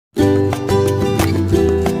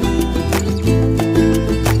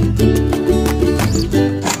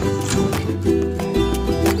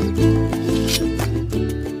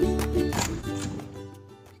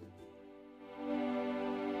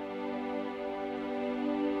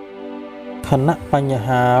ខណៈបញ្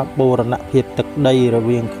ហាបូរណភាពទឹកដីរ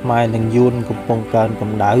វាងខ្មែរនិងយួនកំពុងកើនក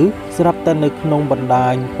ម្ដៅស្រាប់តែនៅក្នុងបណ្ដា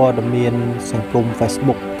ញព័ត៌មានសង្គម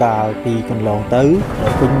Facebook កាលពីកន្លងទៅ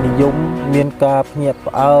ពេញនិយមមានការភ្ញាក់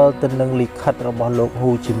ផ្អើលទៅនឹងលិខិតរបស់លោក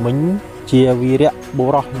ហ៊ូជីមិញជាវីរៈបុ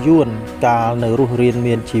រសយួនកាលនៅរស់រាន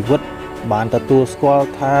មានជីវិតបានទទួលស្គាល់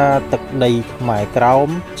ថាទឹកដីខ្មែរក្រោម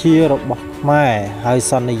ជារបស់ខ្មែរហើយ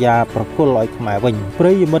សន្យាប្រគល់ឲ្យខ្មែរវិញប្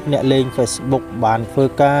រិយមិត្តអ្នកលេង Facebook បានធ្វើ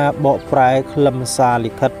ការបកប្រែខ្លឹមសារ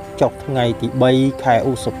លិខិតចុះថ្ងៃទី3ខែឧ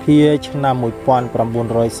សភាឆ្នាំ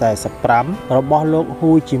1945របស់លោក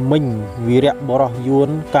ហ៊ូជីមិញវីរៈបុរសយួន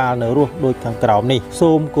កាលនៅរស់ដូចខាងក្រោមនេះ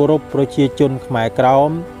សូមគោរពប្រជាជនខ្មែរក្រោម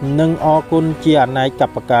និងអរគុណជាអនេក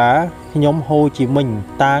ប្បការខ្ញុំហ៊ូជីមិញ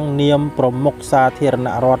តាំងនាមប្រមុខសាធារណ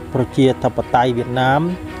រដ្ឋប្រជាធិបតេយ្យវៀតណាម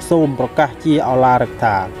សូមប្រកាសជាឱឡារិក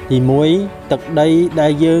ថាទី1ទឹកដីដែ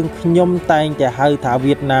លយើងខ្ញុំតែងតែហៅថា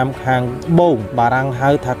វៀតណាមខាងត្បូងបារាំងហៅ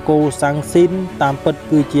ថាកូសាំងស៊ីនតាមពិត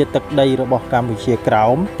គឺជាទឹកដីរបស់កម្ពុជាក្រោ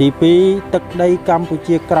មទី2ទឹកដីកម្ពុ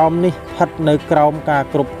ជាក្រោមនេះស្ថិតនៅក្រោមការ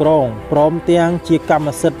គ្រប់គ្រងព្រមទាំងជាកម្ម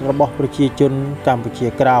សិទ្ធិរបស់ប្រជាជនកម្ពុជា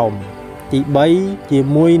ក្រោមទី3ជា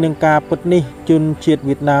មួយនឹងការពិតនេះជនជាតិ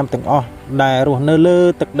វៀតណាមទាំងអស់ដែលរស់នៅលើ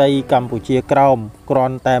ទឹកដីកម្ពុជាក្រោមគ្រា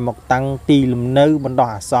ន់តែមកតាំងទីលំនៅបណ្ដោះ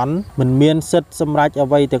អាសន្នមិនមានសិទ្ធិសម្រេចអ្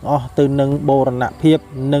វីទាំងអស់ទៅនឹងបូរណភាព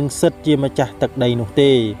និងសិទ្ធិជាម្ចាស់ទឹកដីនោះ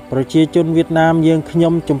ទេប្រជាជនវៀតណាមយើងខ្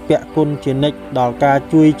ញុំជំពាក់គុណជានិច្ចដល់ការ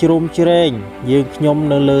ជួយជ្រោមជ្រែងយើងខ្ញុំ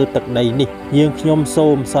នៅលើទឹកដីនេះយើងខ្ញុំសូ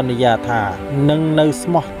មសន្យាថានឹងនៅស្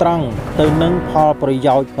មោះត្រង់ទៅនឹងផលប្រ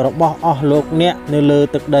យោជន៍របស់អស់លោកអ្នកនៅលើ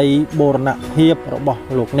ទឹកដីបូរណភាពរបស់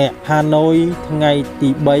លោកអ្នកហាណូយថ្ងៃទី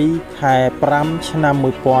3ខែ5ឆ្នាំ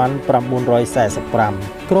1945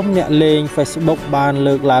ក្រុមអ្នកលេង Facebook បាន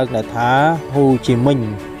លើកឡើងដែរថាហ៊ូជីមិញ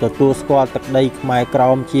ទទួលស្គាល់ទឹកដីខ្មែរក្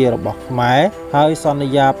រោមជារបស់ខ្មែរហើយសន្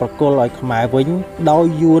យាប្រគល់ឲ្យខ្មែរវិញដោយ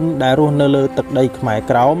យួនដែលរស់នៅលើទឹកដីខ្មែរ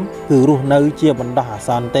ក្រោមគឺរស់នៅជាបណ្ដោះអាស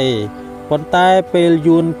ន្នទេប៉ុន្តែពេល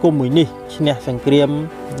យួនកុម្មុយនីសឈ្នះសង្គ្រាម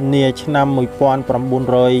នាឆ្នាំ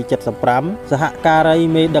1975សហការី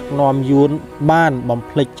មេដឹកនាំយួនបានបំ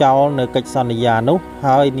ភ្លេចចោលនៅកិច្ចសន្យានោះ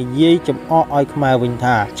ហើយនិយាយចំអកឲ្យខ្មែរវិញ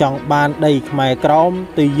ថាចង់បានដីខ្មែរក្រោម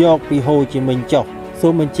ទៅយកពីហ៊ូជីមិញចុះសូ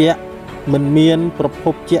មបញ្ជាក់មិនមានប្រភ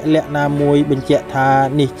ពជាក់លាក់ណាមួយបញ្ជាក់ថា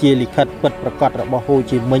នេះជាលិខិតពិតប្រាកដរបស់ហ៊ូ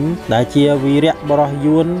ជីមិញដែលជាវីរៈបុរស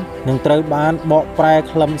យួននឹងត្រូវបានបកប្រែ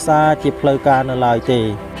ខ្លឹមសារជាផ្លូវការនៅឡើយទេ